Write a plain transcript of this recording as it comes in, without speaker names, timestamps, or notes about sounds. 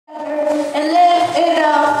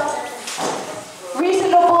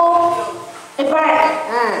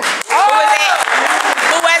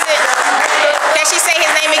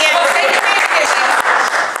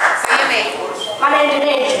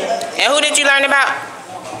talking about?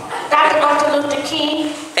 Dr. Martin Luther King.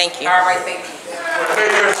 Thank you. All right, thank you.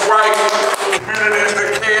 Biggest right, communities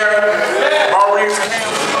that care, Maurice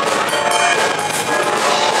Campbell.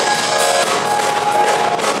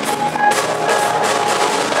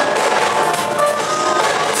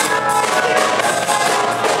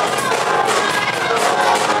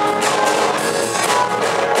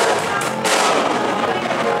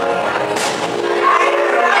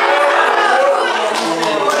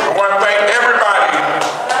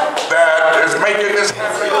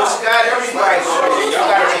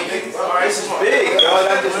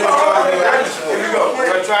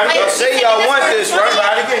 Say y'all want this, right?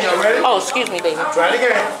 Try it again, y'all ready? Oh, excuse me, baby. Try it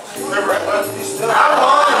again.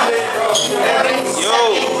 Yo.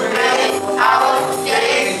 Our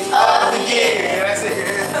days of the year. That's it.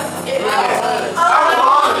 I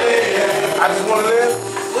want to live. I just want to live.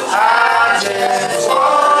 I just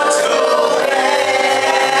want to live.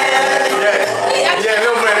 Yeah,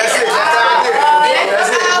 no man, that's it. That's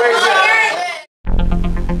it. Where's that?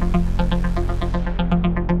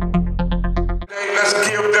 Let's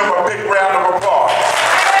give them a big round of applause.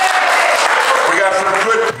 We got some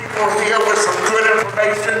good people here with some good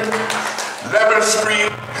information. 11th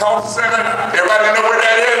Street Health Center. Everybody know where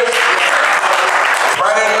that is?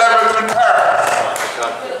 Right at 11th and Paris.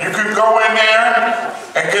 You can go in there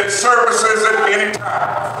and get services at any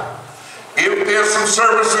time. If there's some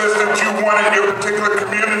services that you want in your particular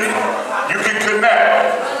community, you can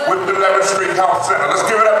connect with the 11th Street Health Center. Let's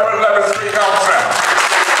give it up for the 11th Street Health Center.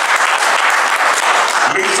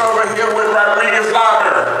 Lisa over here with Rodriguez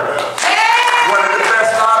Library. One of the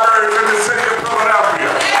best libraries in the city of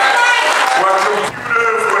Philadelphia. Want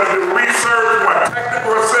computers, want to do research, want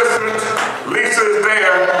technical assistance. Lisa is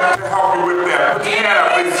there to help you with that. Put your hand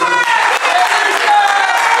up, Lisa.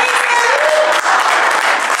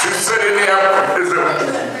 She's sitting there. Is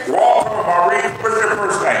it Walter Marie? What's your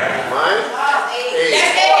first name? Mine?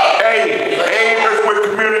 Abe. Abe is with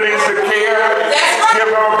Communities That Care.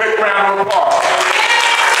 Give her a big round of applause.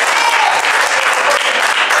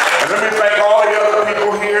 Let me thank all the other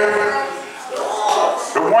people here.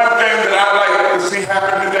 The one thing that I like to see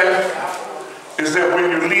happen today is that when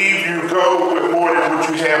you leave, you go with more than what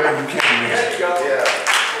you have when you came in.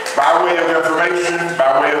 By way of information, by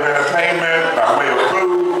way of entertainment, by way of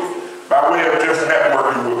food, by way of just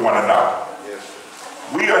networking with one another.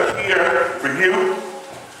 We are here for you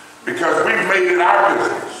because we've made it our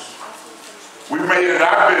business. We've made it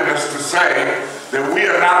our business to say that we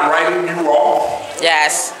are not writing you off.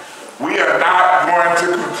 Yes. We are not going to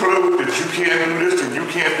conclude that you can't do this and you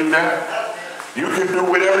can't do that. You can do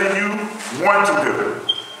whatever you want to do,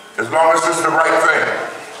 as long as it's the right thing.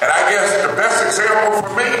 And I guess the best example for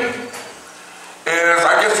me is,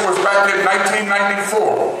 I guess it was back in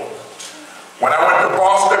 1994, when I went to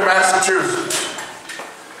Boston, Massachusetts,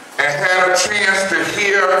 and had a chance to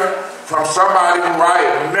hear from somebody who I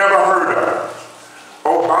had never heard of,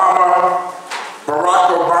 Obama,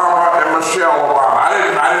 Barack Obama, and Michelle Obama.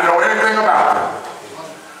 I didn't know anything about them.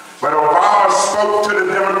 But Obama spoke to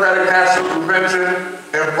the Democratic National Convention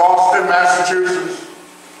in Boston, Massachusetts.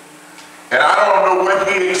 And I don't know what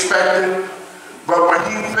he expected, but when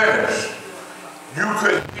he finished, you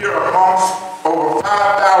could hear amongst over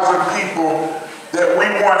 5,000 people that we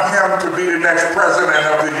want him to be the next president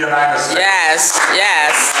of the United States. Yes,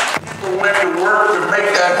 yes. People went to work to make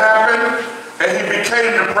that happen, and he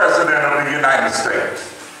became the president of the United States.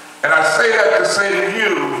 And I say that to say to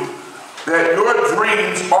you that your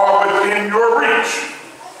dreams are within your reach,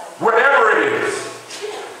 whatever it is.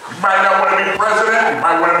 You might not want to be president, you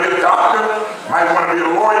might want to be a doctor, you might want to be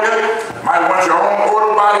a lawyer, you might want your own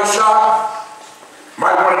auto body shop, you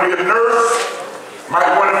might want to be a nurse, you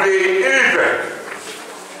might want to be anything.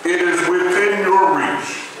 It is within your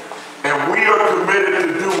reach. And we are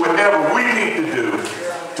committed to do whatever we need to do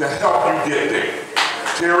to help you get there.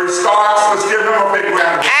 Terry Starks, let's give him a big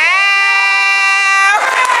round of applause.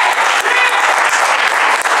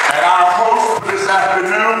 And our host for this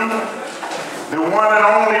afternoon, the one and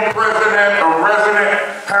only president of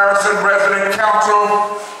Harrison Resident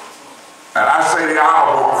Council, and I say the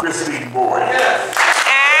Honorable Christine Boyd. Yes.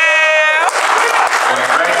 I want to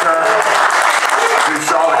thank her. See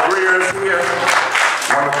Charlotte Greer is here.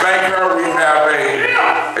 I want to thank her. We have a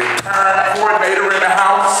parent coordinator in the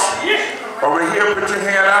house. Over here, put your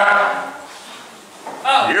hand up.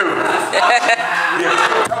 Oh. You. Yeah.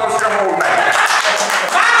 Tell us your whole name.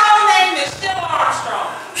 My whole name is Sheila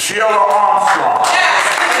Armstrong. Sheila Armstrong. Yes.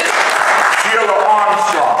 Sheila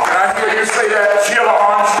Armstrong. Can I hear you say that? Sheila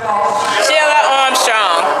Armstrong? Sheila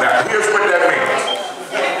Armstrong. Now, here's what that means.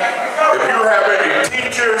 If you have any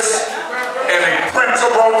teachers, any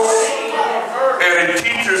principals,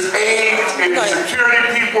 these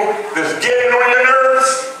security people that's getting on your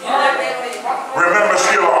nerves, remember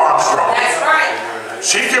Sheila Armstrong. That's right.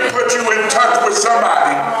 She can put you in touch with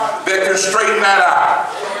somebody that can straighten that out.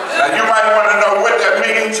 Now you might want to know what that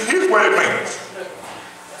means. Here's what it means.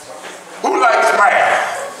 Who likes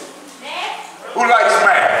math? Who likes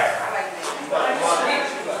math?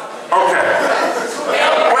 Okay.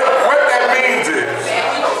 What that means is,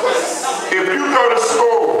 if you go to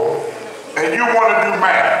school and you want to do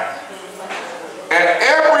math, and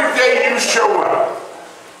every day you show up,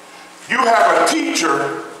 you have a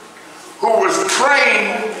teacher who was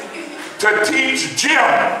trained to teach gym,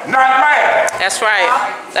 not math. That's right.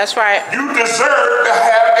 That's right. You deserve to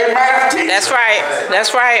have a math teacher. That's right.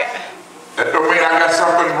 That's right. That don't mean I got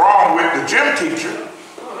something wrong with the gym teacher.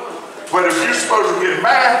 But if you're supposed to get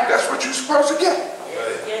math, that's what you're supposed to get.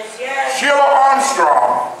 Sheila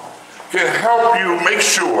Armstrong can help you make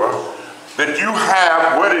sure that you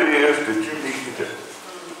have what it is that you need to do.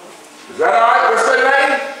 Is that all right? What's her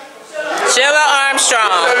name? Sheila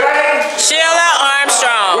Armstrong. What's her name? Sheila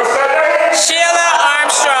Armstrong. What's her name? Sheila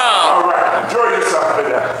Armstrong. All right. Enjoy yourself with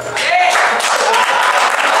that.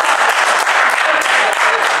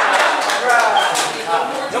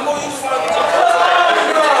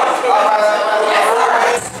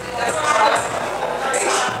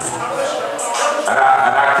 And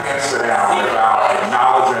I can't sit down without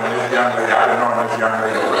acknowledging this young lady. I've known this young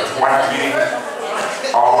lady for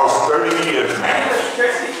 20, almost 30 years now.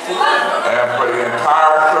 And for the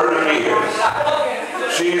entire 30 years,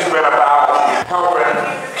 she's been about helping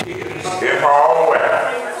kids in her own way.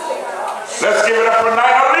 Let's give it up for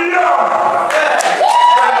Nina.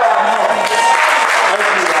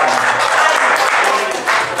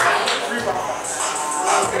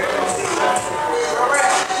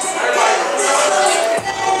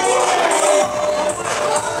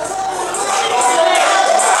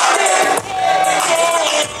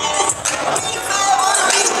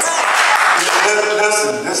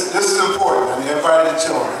 Listen, this is important. I mean, everybody, the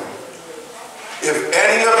children. If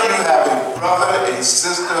any of you have a brother, a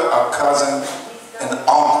sister, a cousin, an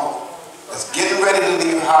uncle that's getting ready to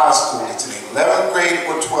leave high school, it's in 11th grade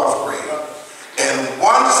or 12th grade, and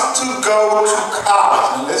wants to go to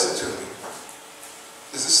college, now listen to me,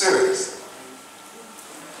 this is serious,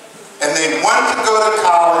 and they want to go to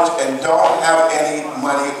college and don't have any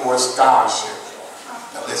money or scholarship.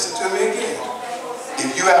 Now listen to me again.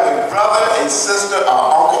 If you have a brother, a sister, an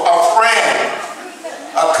uncle, a friend,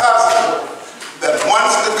 a cousin that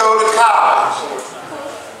wants to go to college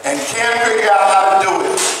and can't figure out how to do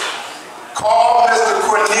it, call Mr.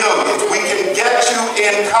 Cornelius. We can get you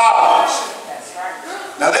in college.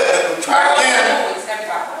 Now, try again.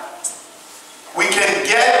 We can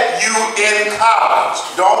get you in college.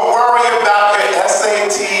 Don't worry about your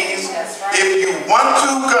SATs. If you want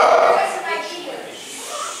to go,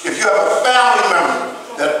 if you have a family member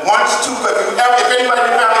that wants to go, if anybody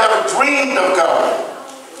in your family ever dreamed of going,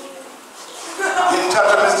 get in touch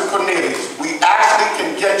with Mr. Cornelius. We actually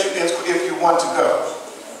can get you in if you want to go.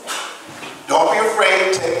 Don't be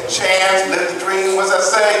afraid, take a chance, live the dream. What's that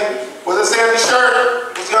say? What's it say on the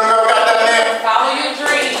shirt? This young girl got that in there? Follow your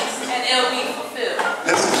dreams and it'll be fulfilled.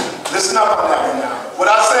 Listen up on that one now. What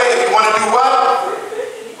I say, if you want to do what?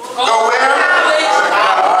 Go where?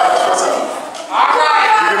 All right, what's up? All right.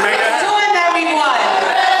 You can make that. Doing everyone.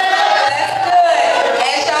 That's good.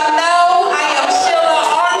 As y'all know, I am Sheila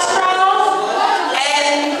Armstrong,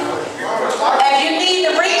 and if you need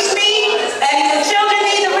to reach me, and if the children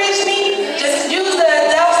need to reach me, just use the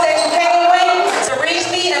adults that you came with to reach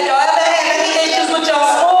me. If y'all ever have any issues with your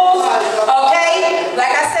schools, okay?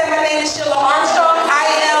 Like I said, my name is Sheila Armstrong. I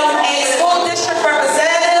am a school district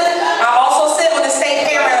representative. I also sit on the state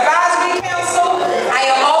parent advisory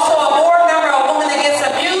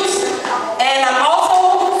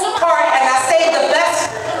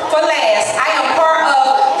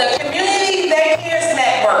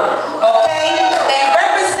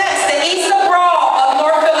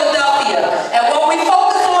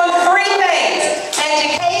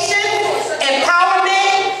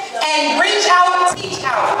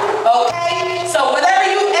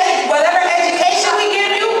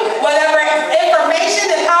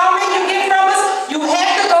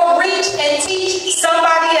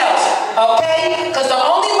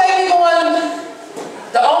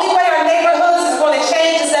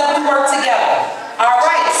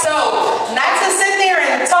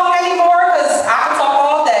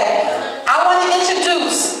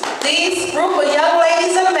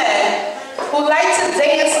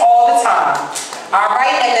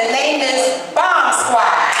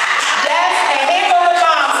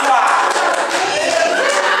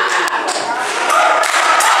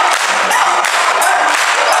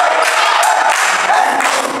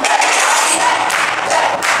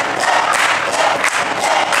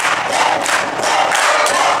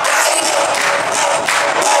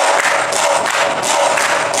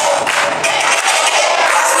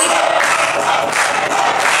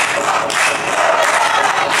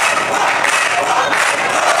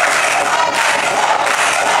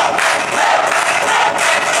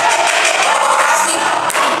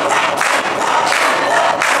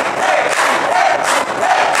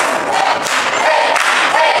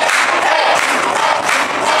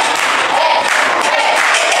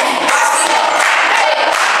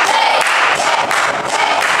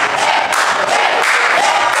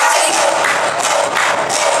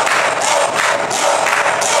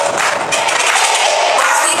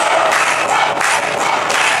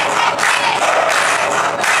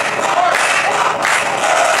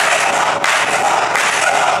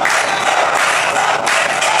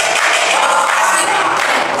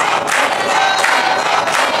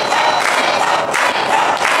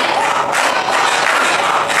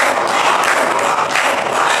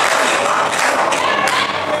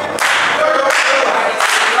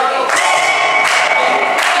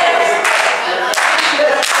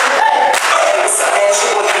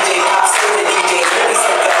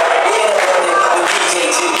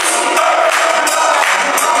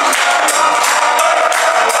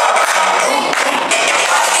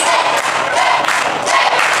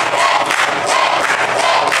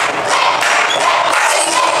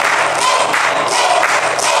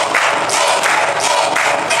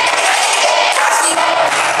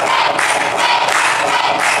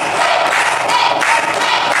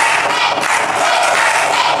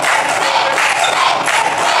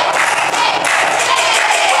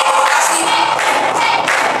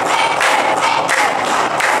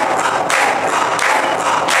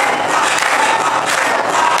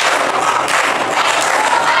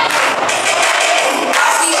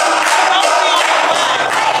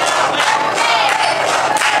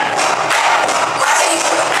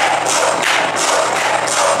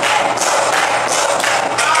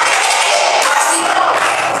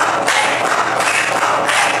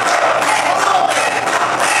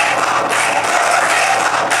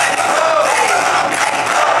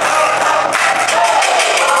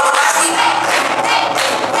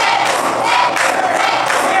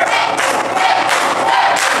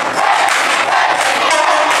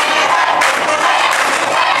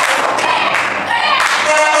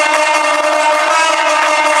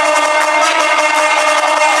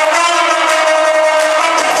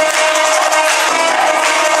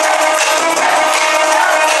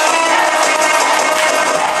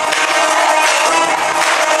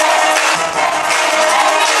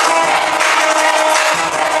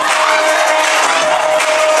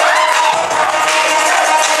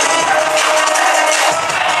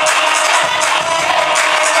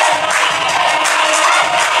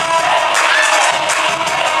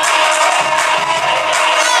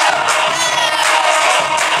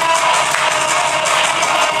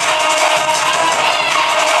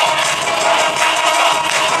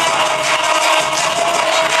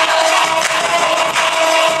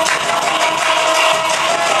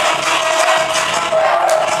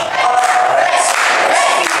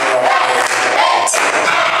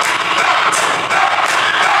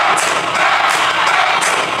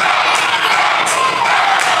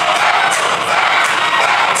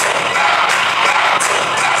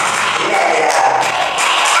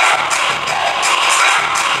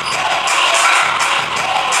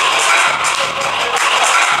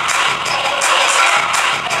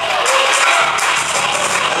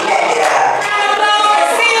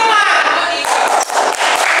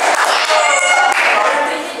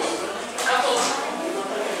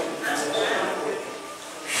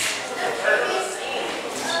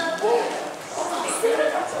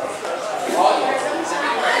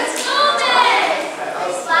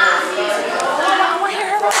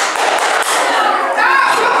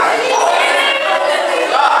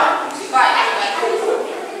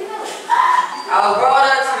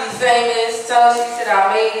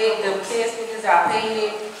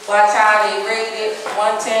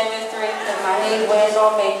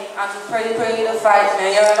on me. I'm too pretty to fight. Now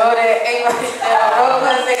y'all know that. Everybody know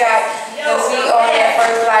because they got the seat on that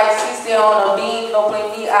first light. She still on the beam. Don't blame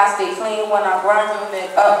me. I stay clean when I grind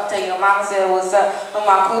it up. Tell your mama said what's up. With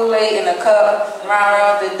my Kool-Aid in the cup.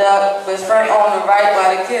 Round the duck. Best friend on the right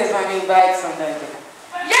while the kids on me back someday.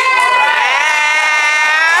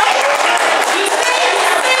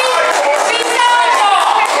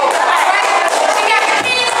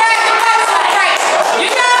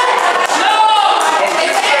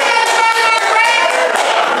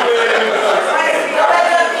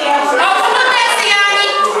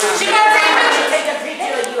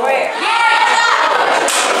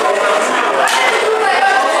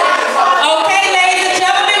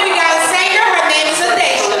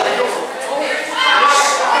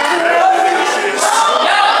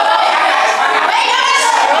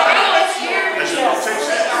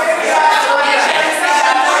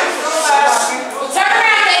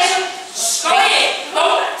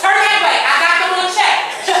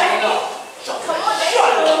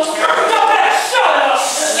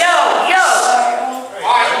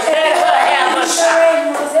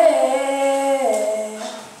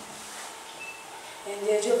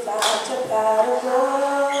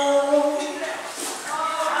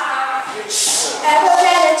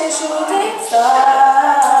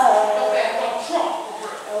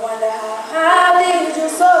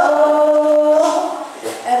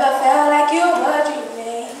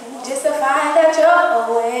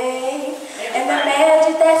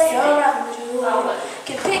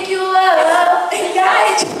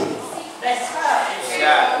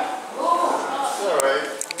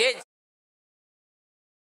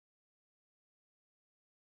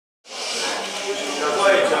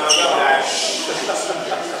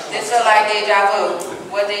 This feel like deja vu.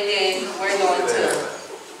 What they did, we're doing too.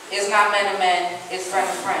 It's not man to man, it's friend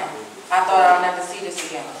to friend. I thought I'll never see this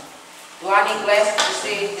again. Do I need glasses to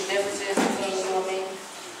see the differences between you and me?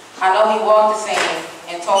 I know we walk the same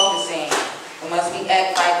and talk the same, but must we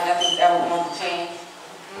act like nothing's ever going to change?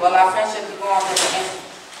 Well, our friendship will go on for the instant.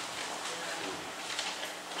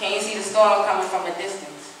 Can you see the storm coming from a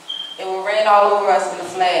distance? It will rain all over us in a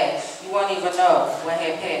flash. You won't even know what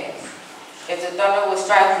had passed. If the thunder would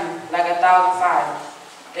strike you like 1,000 fires,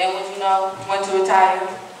 then would you know when to retire?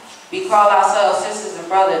 We call ourselves sisters and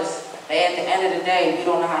brothers, but at the end of the day, we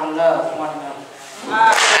don't know how to love one another.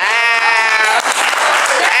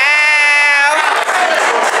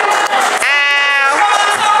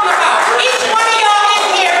 Each one of y'all in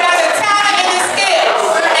here got a talent and a skill.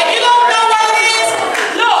 And you don't know what it is?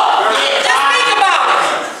 Look, just think about it.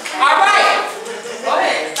 All right. Go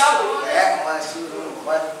ahead.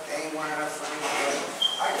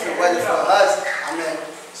 If it wasn't for us,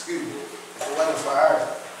 excuse me, if it wasn't for her,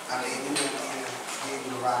 we wouldn't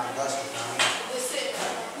even ride the bus,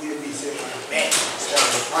 we'd be sitting on the bench instead of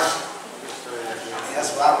the front. That's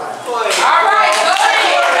what I want. All right, go ahead.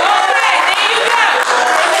 There you go.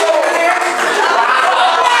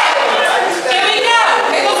 Here we go.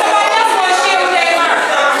 Here goes somebody else want to share what they learned.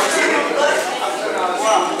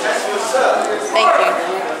 Thank you.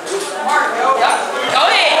 Go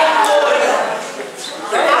ahead.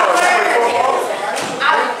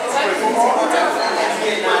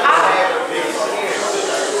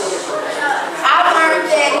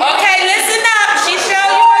 Okay, listen up. She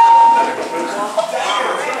showed you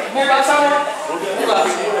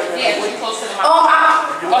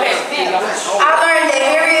I learned that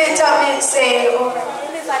Harriet Tubman said,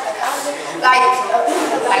 like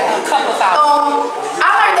a couple thousand. I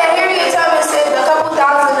learned that Harriet Tubman said a couple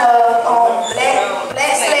thousand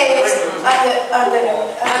black slaves under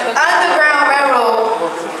Underground Railroad.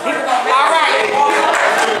 All right.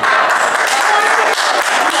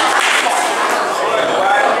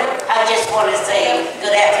 I just want to say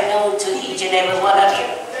good afternoon to each and every one of you.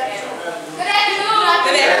 Good afternoon.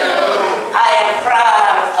 Good afternoon. I am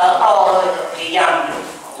proud of all the young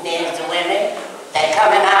men and women that are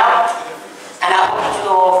coming out, and I hope you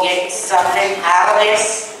all get something out of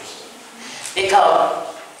this, because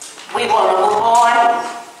we want to move on,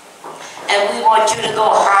 and we want you to go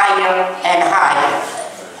higher and higher.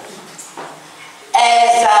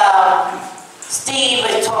 As Steve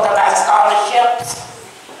was talking about scholarships,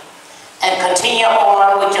 and continue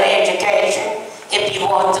on with your education if you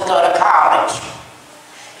want to go to college.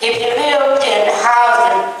 If you live in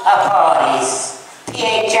housing authorities,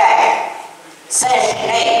 PHI, Section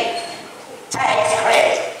 8, tax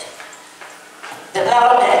credit,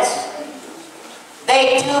 developments,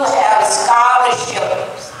 they do have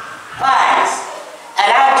scholarships, funds, and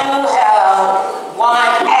I do have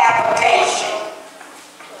one application.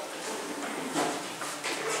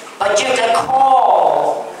 But you can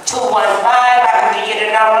call 215, I can give you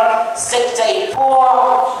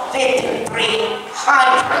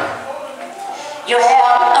 684-5300. You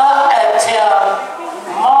have up until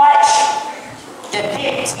March the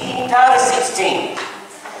 15th or the 16th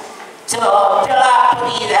to fill out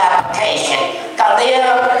these applications. Because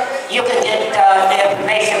there you can get the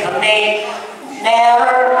information from me.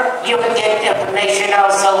 Now you can get information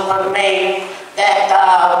also from me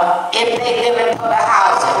that if they live in public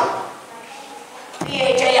housing.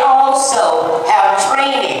 PHA also have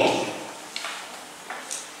training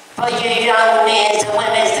for you young men and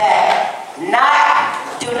women that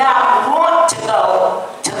do not want to go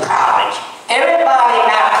to college. Everybody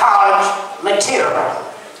not college material.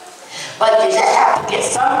 But you just have to get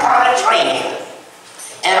some kind of training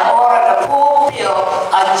in order to fulfill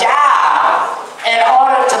a job, in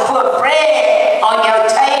order to put bread on your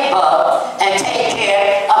table and take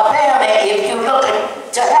care of family if you're looking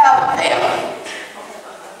to have a family.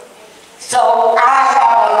 So I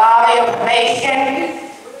have a lot of information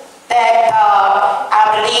that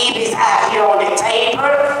I believe is out here on the table.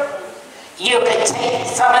 You can take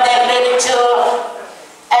some of that literature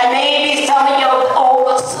and maybe some of your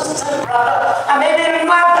older sister, brother, or maybe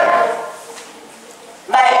mother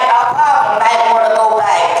might want to go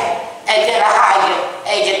back and get a higher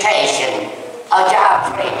education, a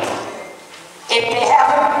job training. If they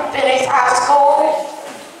haven't finished high school,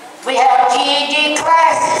 we have GED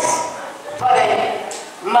classes for the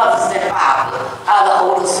mothers and fathers, other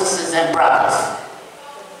older sisters and brothers.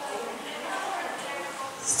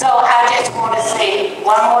 So I just want to say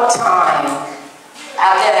one more time,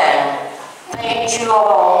 again, thank you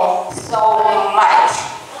all so much.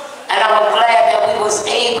 And I'm glad that we was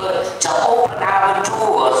able to open our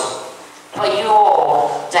doors for you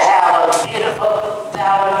all to have a beautiful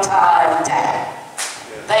Valentine's Day.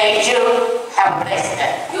 Thank you. Have a blessed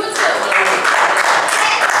day.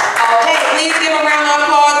 Okay, please give a round of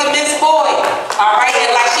applause to Miss Boyd. All right,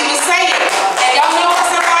 and like she was saying, and y'all know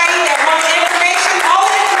somebody that wants information, all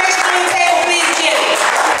the information on the table, please get it.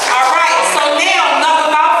 All right, so now,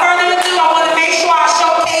 without further ado, I want to make sure I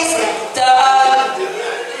showcase the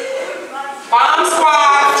Bomb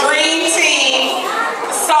Squad Dream Team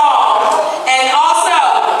song. And also,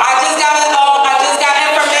 I just got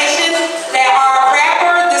information that our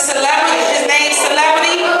rapper, the celebrity, his name's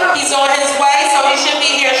Celebrity, he's on his way, so he should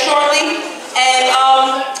be here shortly. And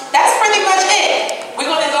that's pretty much it.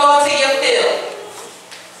 We're going to go into your field.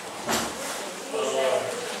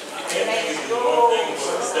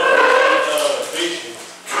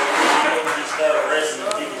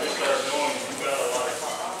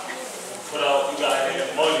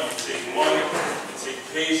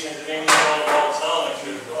 Patience and things all the time,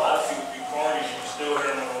 because a lot of people be corny and you still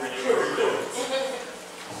hear them on the radio every day.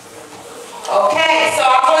 Okay, so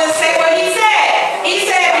I'm going to say what he said. He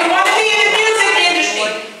said if you want to be in the music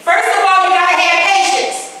industry, first of all, you got to have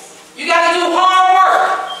patience. You got to do hard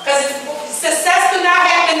work, because success do not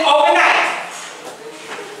happen overnight.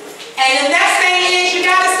 And the next thing is you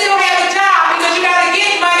got to still have a job, because you got to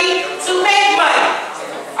get money to make money.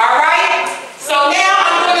 All right? So now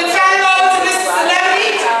I'm going to turn it over to Mr.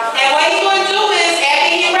 Celebrity, and what he's going to do is,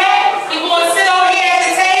 after he rap, he's going to sit over here at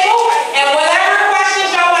the table, and whatever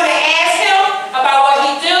questions y'all want to ask him about what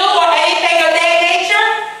he do or anything of that nature,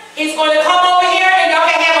 he's going to come over here and y'all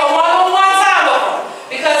can have a one-on-one time with him.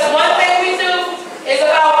 Because one thing we do is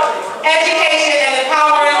about education and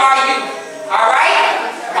empowering our youth. All right?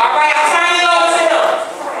 All right, I'm turning it over to him.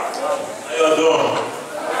 How y'all doing?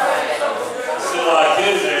 Still a lot of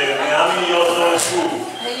kids there, man. How many of y'all still in school?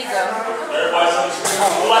 There you go. Everybody's in school?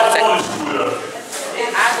 Who likes going to school though?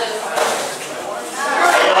 I do.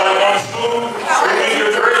 Everybody going to school? Who need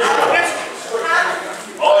your grades though?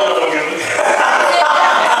 All y'all don't get it.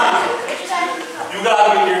 You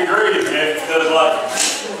gotta get your grades, man, because like,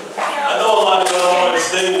 I know a lot of y'all don't want to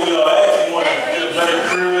stay where y'all at. You want to get a better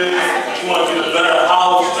career, you want to get a better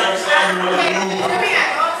house, you want to do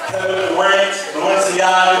Kevin Durant,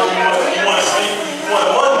 Balenciaga, you want to sleep, you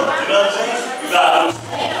want money, you know what I'm saying? You gotta do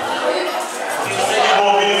school. You think you're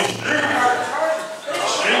going to be in the street. The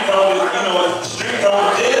street come with, the street come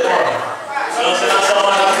with dead money. You know what I'm saying? I tell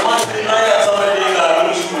my money, I got somebody that got to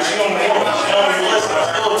do school. She don't know. She don't even listen. I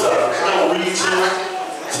still tell her. Still read to her,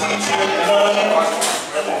 teach her, you know what I mean?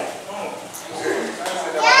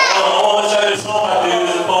 I want to tell you this song I did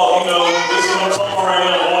is about, this is what I'm talking about right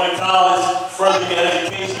now, going to college, further your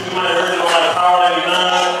education. You might have heard it on like Power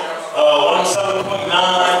 99,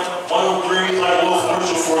 107.9, 103, like a little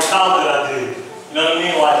commercial for a college that I did. You know what I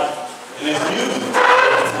mean? Like, and it's music.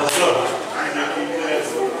 Let's go.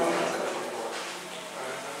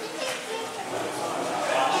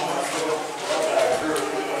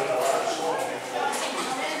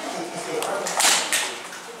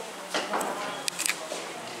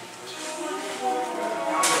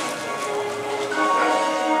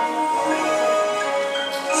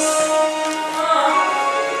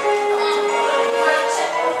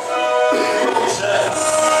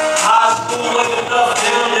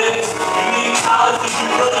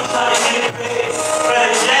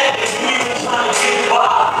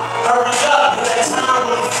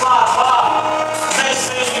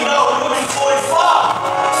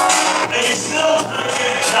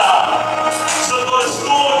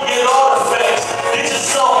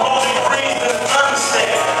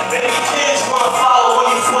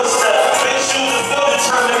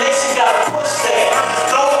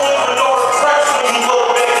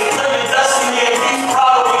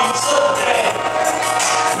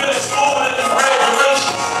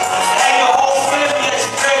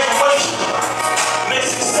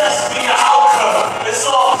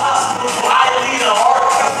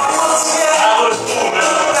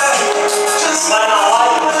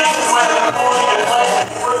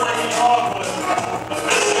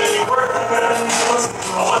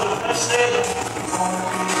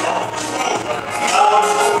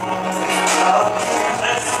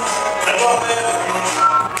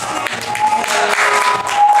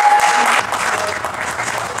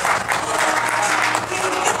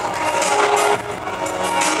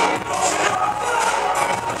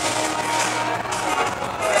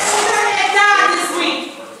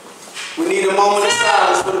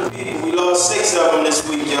 for the people. We lost 6 of them this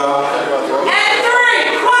week, y'all. And 3,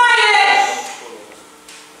 quiet.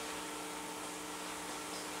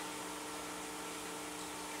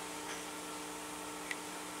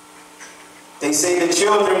 They say the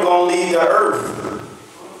children gonna leave the earth.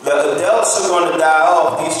 The adults are gonna die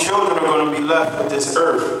off. These children are gonna be left with this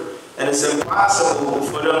earth. And it's impossible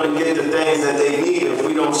for them to get the things that they need if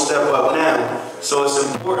we don't step up now. So it's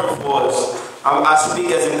important for us. I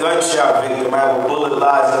speak as a gunshot victim. I have a bullet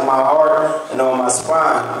lodged in my heart and on my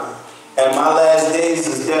spine. And my last days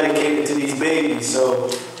is dedicated to these babies. So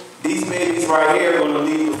these babies right here are going to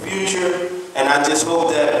lead the future. And I just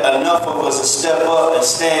hope that enough of us will step up and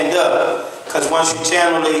stand up. Because once you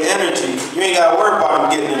channel their energy, you ain't got to worry about them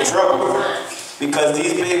getting in trouble. Because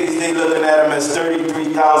these babies, they looking at them as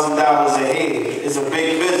 $33,000 a head. It's a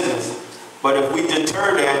big business. But if we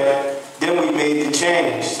deter that, then we made the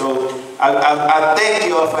change. So I thank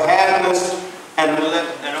you all for having us, and I'm gonna let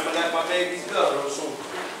my babies go. All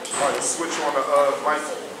right, switch on the mic.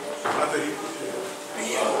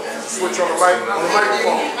 Switch on the mic. On the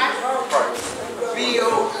microphone.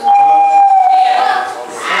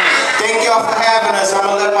 Thank y'all for having us. I'm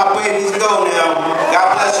gonna let my babies go now. God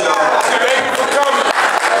bless y'all. Thank you for coming.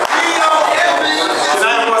 Can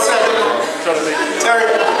I have 1 second? Terry,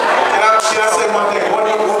 can I say one thing? One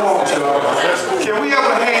moment, y'all. Can we have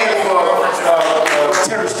a hand for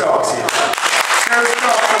Terry Starks here? Terry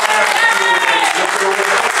Starks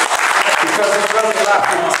because he does a lot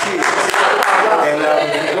for these kids. And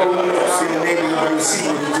we go see the neighborhood, we see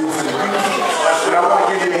what you do for the youth. But I want to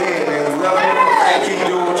give you a hand, man. We love you. Keep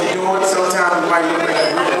doing what you're doing. Sometimes we might look like a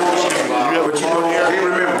real bullshit. But you know, they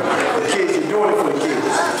remember, the kids, you're doing it for the kids.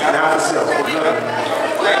 Not for self. We love you.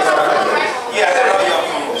 Yeah, I love y'all.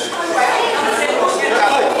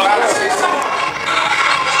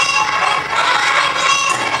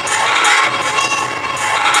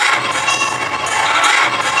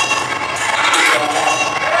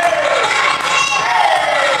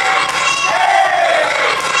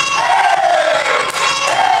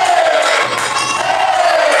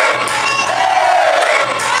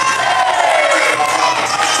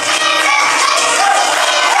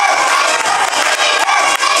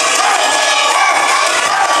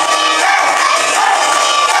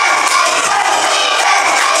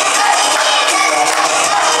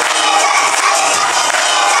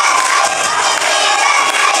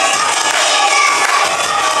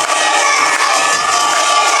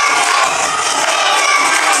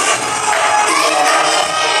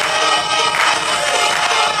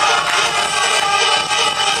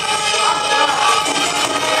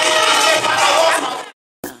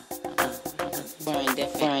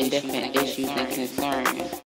 Different issues and concerns.